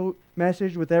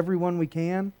message with everyone we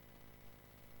can.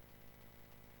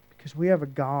 Because we have a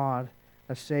God,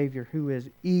 a Savior, who is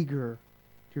eager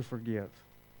to forgive.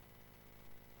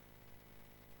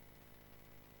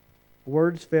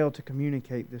 Words fail to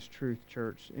communicate this truth,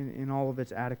 church, in all of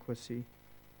its adequacy.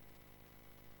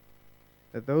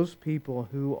 That those people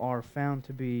who are found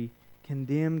to be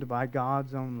condemned by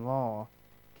God's own law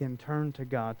can turn to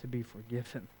God to be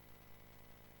forgiven.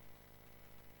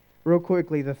 Real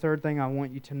quickly, the third thing I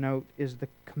want you to note is the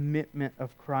commitment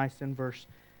of Christ in verse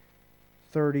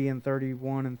 30 and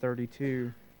 31 and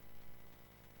 32.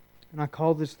 And I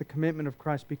call this the commitment of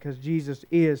Christ because Jesus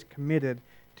is committed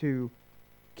to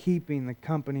keeping the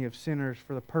company of sinners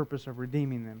for the purpose of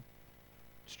redeeming them.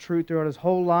 It's true throughout His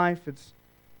whole life. It's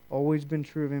always been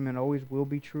true of Him and always will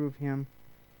be true of Him.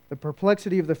 The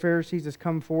perplexity of the Pharisees has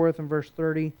come forth in verse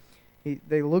 30.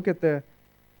 They look at the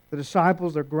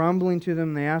disciples, they're grumbling to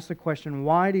them, they ask the question,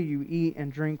 why do you eat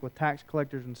and drink with tax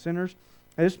collectors and sinners?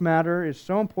 This matter is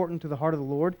so important to the heart of the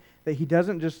Lord that He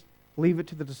doesn't just leave it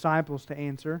to the disciples to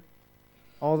answer.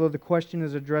 Although the question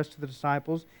is addressed to the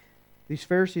disciples, these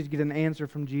Pharisees get an answer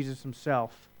from Jesus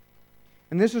Himself.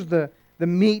 And this is the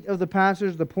meat of the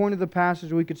passage, the point of the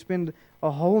passage. We could spend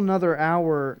a whole nother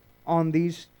hour on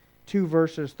these two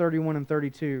verses, 31 and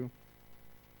 32.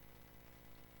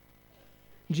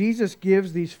 Jesus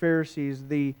gives these Pharisees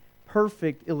the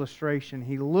perfect illustration.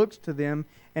 He looks to them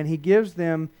and He gives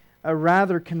them a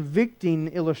rather convicting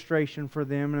illustration for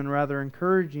them and a rather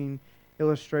encouraging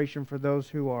illustration for those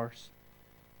who are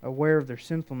aware of their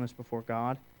sinfulness before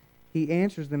God. He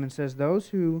answers them and says, those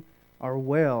who are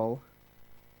well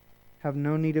have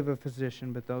no need of a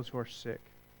physician, but those who are sick.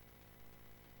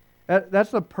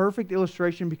 That's the perfect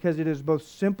illustration because it is both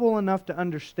simple enough to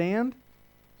understand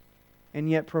and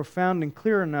yet profound and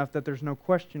clear enough that there's no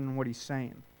question in what He's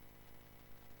saying.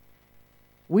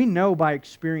 We know by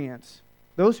experience,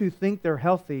 those who think they're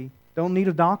healthy don't need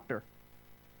a doctor.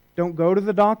 Don't go to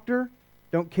the doctor.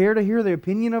 Don't care to hear the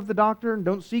opinion of the doctor, and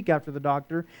don't seek after the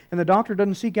doctor, and the doctor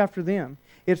doesn't seek after them.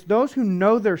 It's those who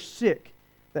know they're sick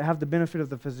that have the benefit of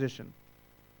the physician.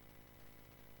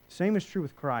 Same is true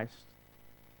with Christ.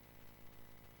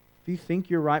 If you think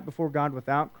you're right before God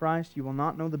without Christ, you will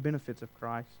not know the benefits of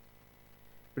Christ.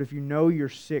 But if you know you're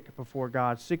sick before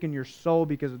God, sick in your soul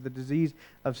because of the disease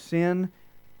of sin,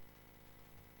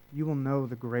 you will know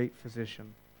the great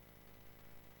physician.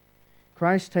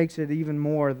 Christ takes it even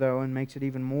more, though, and makes it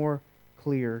even more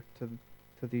clear to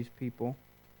these people.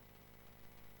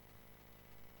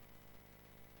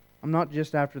 I'm not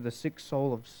just after the sick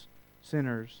soul of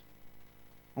sinners.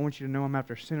 I want you to know I'm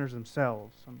after sinners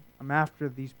themselves. I'm after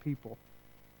these people.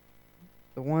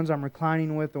 The ones I'm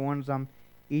reclining with, the ones I'm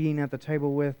eating at the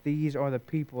table with, these are the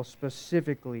people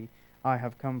specifically I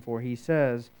have come for. He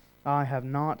says, I have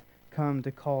not come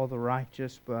to call the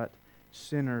righteous, but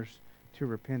sinners to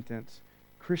repentance.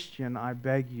 Christian, I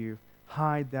beg you,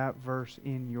 hide that verse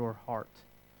in your heart.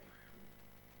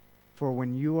 For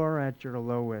when you are at your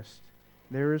lowest,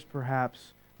 there is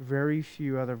perhaps very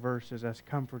few other verses as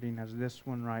comforting as this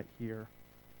one right here.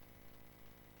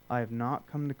 I have not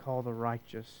come to call the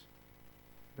righteous,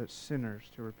 but sinners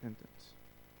to repentance.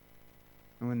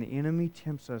 And when the enemy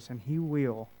tempts us, and he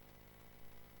will,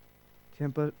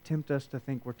 tempt us to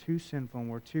think we're too sinful and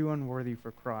we're too unworthy for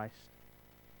Christ,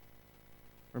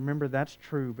 remember that's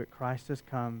true, but Christ has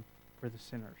come for the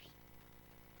sinners.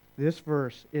 This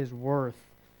verse is worth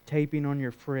taping on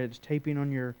your fridge, taping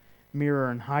on your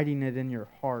mirror, and hiding it in your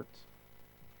heart.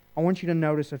 I want you to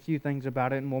notice a few things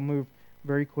about it, and we'll move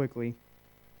very quickly.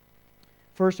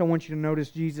 First, I want you to notice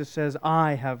Jesus says,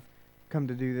 I have come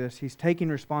to do this. He's taking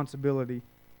responsibility.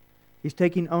 He's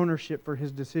taking ownership for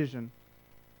His decision.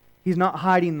 He's not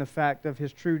hiding the fact of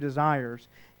his true desires.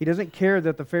 He doesn't care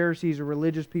that the Pharisees or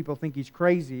religious people think he's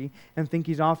crazy and think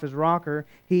he's off his rocker.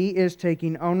 He is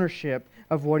taking ownership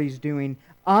of what he's doing.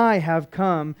 I have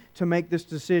come to make this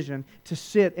decision to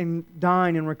sit and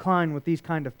dine and recline with these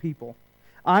kind of people.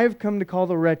 I have come to call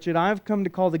the wretched. I have come to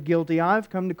call the guilty. I have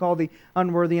come to call the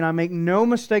unworthy, and I make no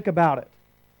mistake about it.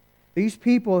 These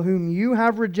people whom you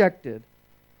have rejected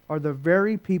are the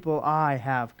very people I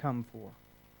have come for.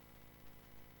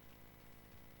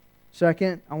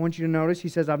 Second, I want you to notice, he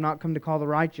says, I've not come to call the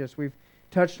righteous. We've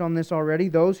touched on this already.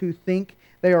 Those who think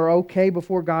they are okay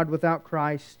before God without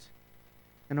Christ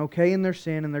and okay in their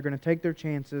sin and they're going to take their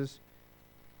chances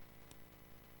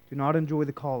do not enjoy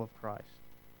the call of Christ.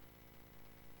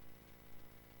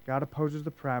 God opposes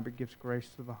the proud but gives grace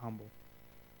to the humble.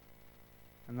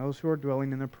 And those who are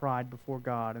dwelling in their pride before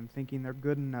God and thinking they're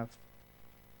good enough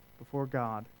before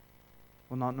God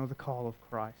will not know the call of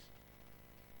Christ.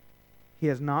 He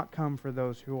has not come for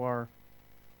those who are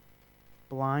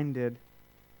blinded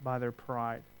by their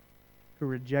pride, who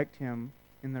reject Him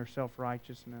in their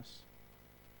self-righteousness.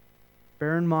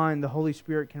 Bear in mind, the Holy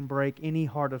Spirit can break any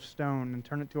heart of stone and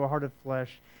turn it to a heart of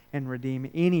flesh and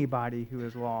redeem anybody who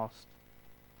is lost.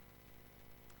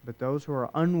 But those who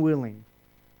are unwilling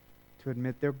to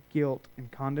admit their guilt and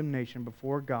condemnation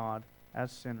before God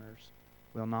as sinners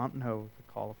will not know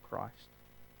the call of Christ.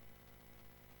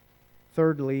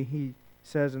 Thirdly, he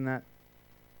says in that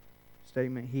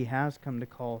statement, He has come to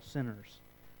call sinners.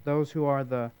 Those who are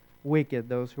the wicked,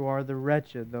 those who are the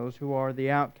wretched, those who are the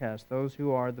outcast, those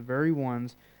who are the very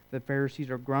ones the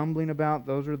Pharisees are grumbling about.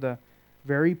 Those are the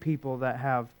very people that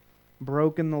have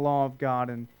broken the law of God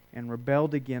and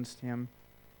rebelled against Him.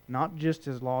 Not just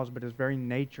His laws, but His very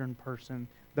nature and person.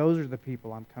 Those are the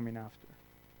people I'm coming after.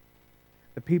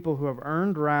 The people who have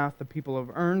earned wrath, the people who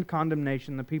have earned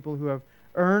condemnation, the people who have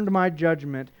earned my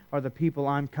judgment are the people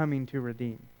I'm coming to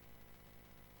redeem.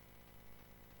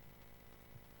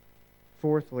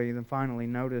 Fourthly, then finally,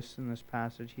 notice in this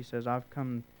passage, he says, I've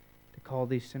come to call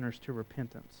these sinners to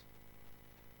repentance.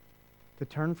 To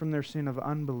turn from their sin of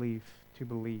unbelief to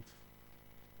belief.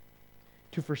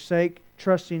 To forsake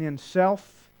trusting in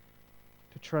self,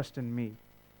 to trust in me.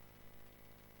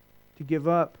 To give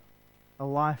up a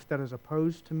life that is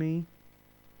opposed to me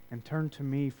and turn to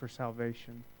me for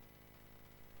salvation.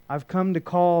 I've come to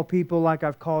call people like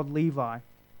I've called Levi.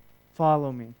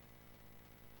 Follow me.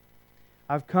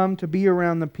 I've come to be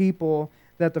around the people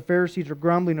that the Pharisees are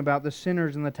grumbling about, the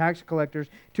sinners and the tax collectors,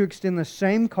 to extend the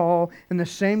same call and the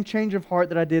same change of heart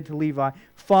that I did to Levi.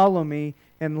 Follow me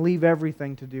and leave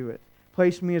everything to do it.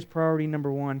 Place me as priority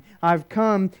number one. I've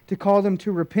come to call them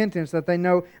to repentance, that they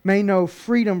may know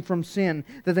freedom from sin,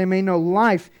 that they may know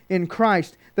life in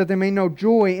Christ, that they may know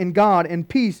joy in God and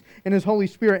peace in His Holy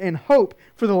Spirit and hope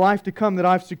for the life to come that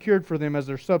I've secured for them as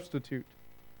their substitute.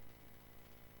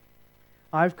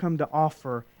 I've come to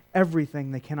offer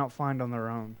everything they cannot find on their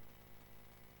own.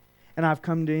 And I've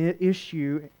come to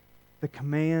issue the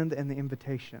command and the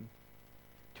invitation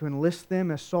to enlist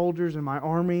them as soldiers in my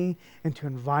army and to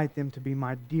invite them to be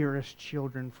my dearest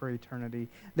children for eternity.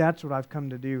 That's what I've come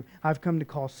to do. I've come to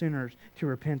call sinners to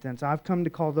repentance. I've come to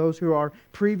call those who are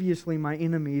previously my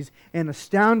enemies and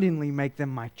astoundingly make them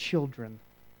my children.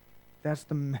 That's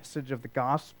the message of the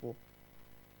gospel.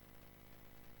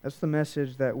 That's the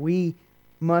message that we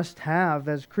must have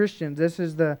as Christians. This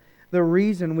is the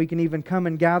reason we can even come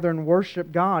and gather and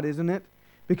worship God, isn't it?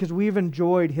 Because we've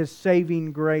enjoyed His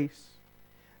saving grace.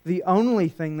 The only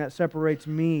thing that separates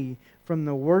me from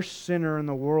the worst sinner in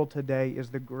the world today is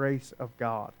the grace of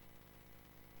God.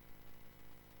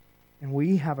 And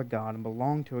we have a God and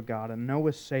belong to a God and know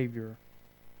a Savior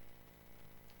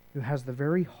who has the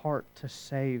very heart to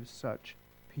save such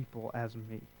people as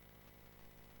me.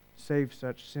 Save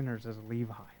such sinners as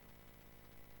Levi.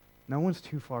 No one's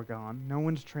too far gone. No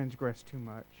one's transgressed too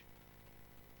much.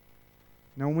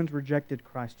 No one's rejected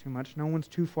Christ too much. No one's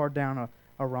too far down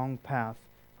a wrong path.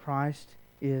 Christ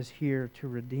is here to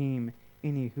redeem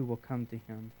any who will come to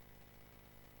Him.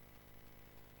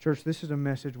 Church, this is a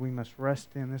message we must rest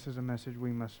in. This is a message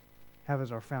we must have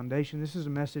as our foundation. This is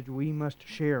a message we must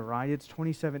share, right? It's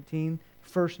 2017,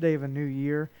 first day of a new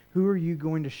year. Who are you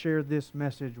going to share this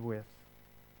message with?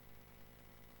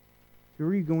 Who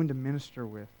are you going to minister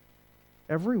with?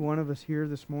 Every one of us here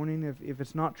this morning, if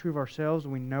it's not true of ourselves,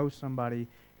 we know somebody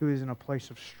who is in a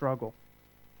place of struggle,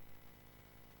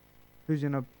 who's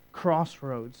in a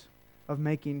crossroads of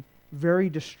making very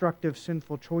destructive,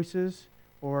 sinful choices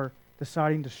or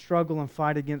deciding to struggle and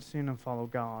fight against sin and follow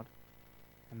God.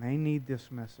 And they need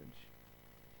this message.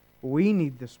 We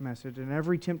need this message, and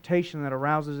every temptation that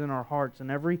arouses in our hearts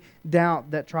and every doubt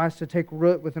that tries to take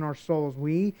root within our souls,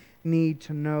 we need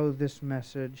to know this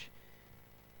message,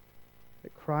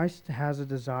 that Christ has a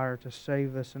desire to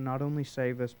save us, and not only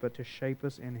save us, but to shape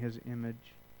us in His image.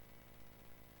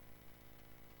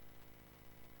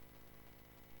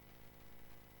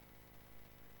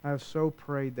 I have so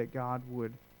prayed that God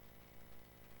would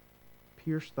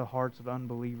pierce the hearts of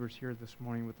unbelievers here this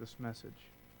morning with this message.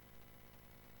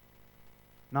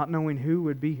 Not knowing who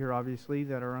would be here, obviously,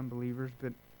 that are unbelievers,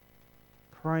 but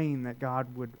praying that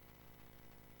God would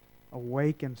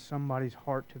awaken somebody's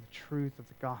heart to the truth of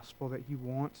the gospel, that He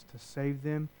wants to save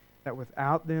them, that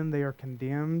without them they are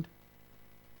condemned,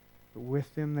 but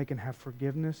with them they can have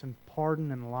forgiveness and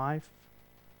pardon and life.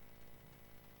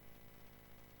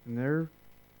 And there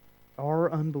are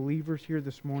unbelievers here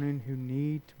this morning who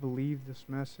need to believe this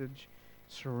message,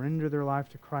 surrender their life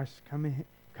to Christ,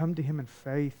 come to Him in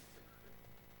faith.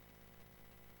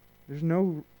 There's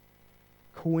no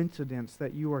coincidence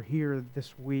that you are here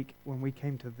this week when we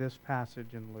came to this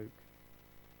passage in Luke.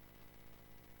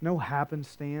 No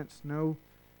happenstance, no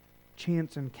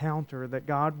chance encounter that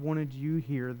God wanted you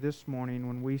here this morning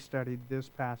when we studied this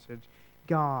passage.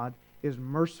 God is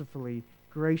mercifully,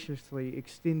 graciously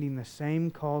extending the same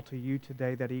call to you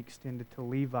today that He extended to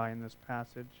Levi in this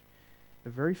passage. The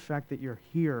very fact that you're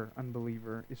here,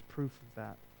 unbeliever, is proof of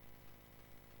that.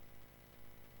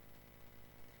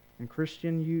 And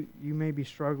Christian, you may be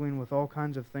struggling with all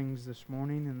kinds of things this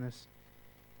morning and this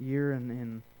year,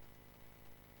 and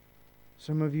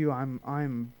some of you,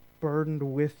 I'm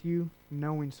burdened with you,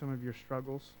 knowing some of your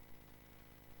struggles.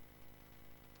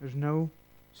 There's no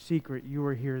secret you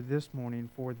are here this morning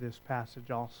for this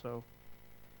passage also.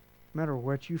 No matter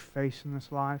what you face in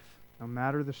this life, no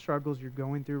matter the struggles you're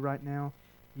going through right now,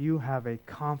 you have a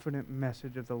confident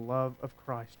message of the love of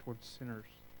Christ towards sinners.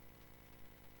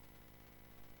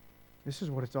 This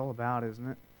is what it's all about, isn't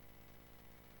it?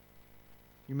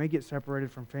 You may get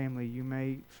separated from family. You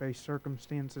may face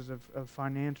circumstances of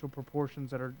financial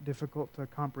proportions that are difficult to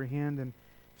comprehend and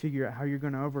figure out how you're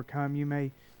going to overcome. You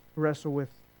may wrestle with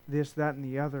this, that, and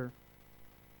the other.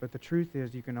 But the truth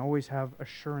is, you can always have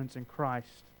assurance in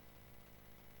Christ.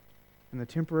 And the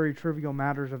temporary, trivial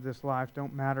matters of this life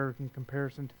don't matter in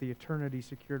comparison to the eternity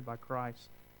secured by Christ,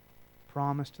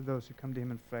 promised to those who come to Him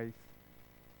in faith.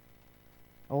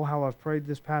 Oh, how I've prayed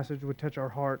this passage would touch our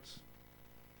hearts,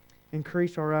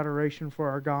 increase our adoration for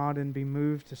our God, and be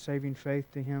moved to saving faith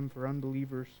to Him for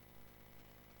unbelievers.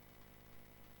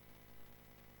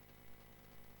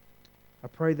 I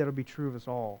pray that it'll be true of us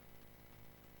all.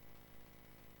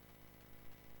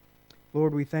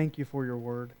 Lord, we thank You for Your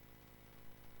word.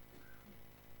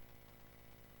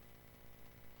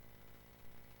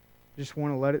 Just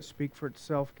want to let it speak for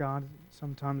itself, God.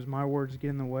 Sometimes my words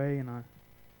get in the way, and I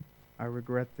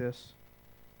regret this.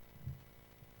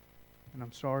 And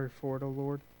I'm sorry for it, O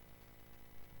Lord.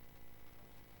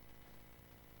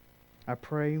 I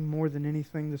pray more than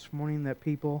anything this morning that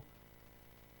people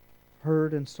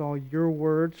heard and saw Your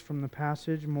words from the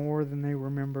passage more than they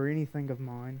remember anything of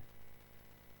mine.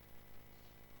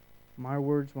 My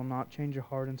words will not change a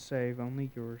heart and save, only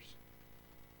Yours.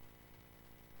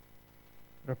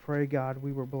 But I pray, God,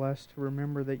 we were blessed to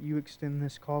remember that You extend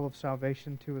this call of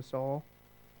salvation to us all,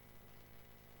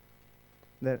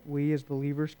 that we as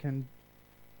believers can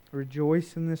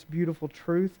rejoice in this beautiful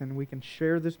truth, and we can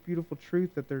share this beautiful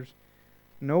truth, that there's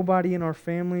nobody in our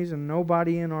families and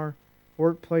nobody in our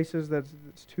workplaces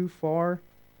that's too far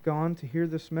gone to hear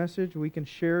this message. We can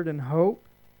share it in hope.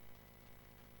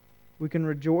 We can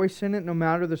rejoice in it no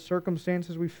matter the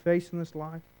circumstances we face in this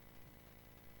life.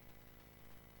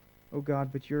 Oh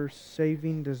God, but Your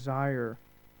saving desire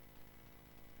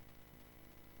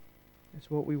is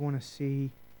what we want to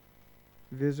see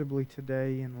visibly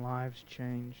today in lives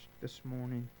changed this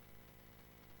morning.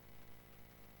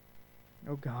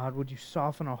 Oh God, would You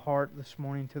soften a heart this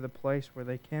morning to the place where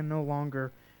they can no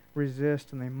longer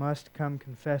resist and they must come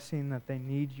confessing that they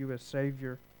need You as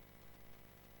Savior,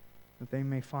 that they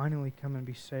may finally come and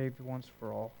be saved once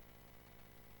for all.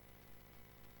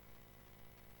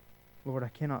 Lord, I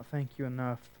cannot thank You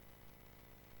enough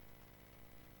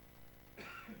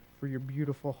for Your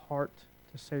beautiful heart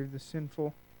to save the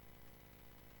sinful.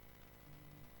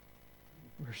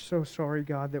 We're so sorry,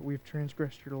 God, that we've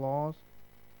transgressed Your laws.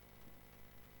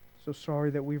 So sorry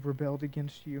that we've rebelled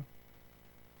against You.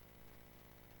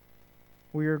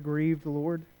 We are grieved,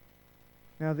 Lord.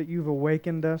 Now that You've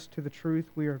awakened us to the truth,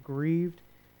 we are grieved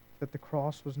that the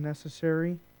cross was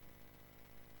necessary,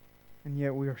 and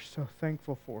yet we are so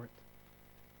thankful for it.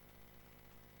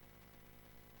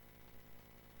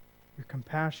 Your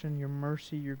compassion, your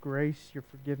mercy, your grace, your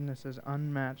forgiveness is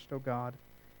unmatched, O God.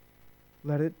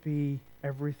 Let it be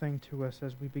everything to us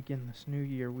as we begin this new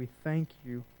year. We thank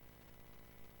you.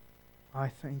 I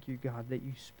thank you, God, that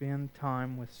you spend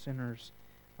time with sinners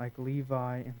like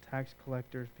Levi and tax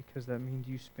collectors, because that means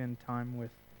you spend time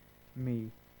with me.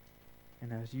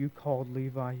 And as you called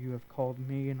Levi, you have called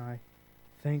me, and I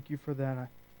thank you for that. I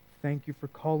thank you for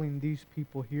calling these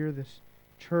people here, this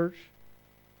church.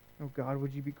 Oh God,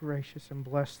 would you be gracious and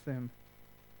bless them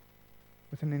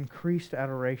with an increased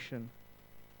adoration,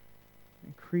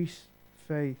 increased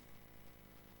faith,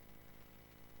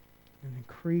 an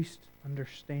increased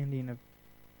understanding of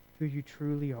who you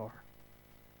truly are.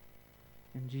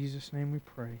 In Jesus' name we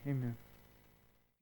pray. Amen.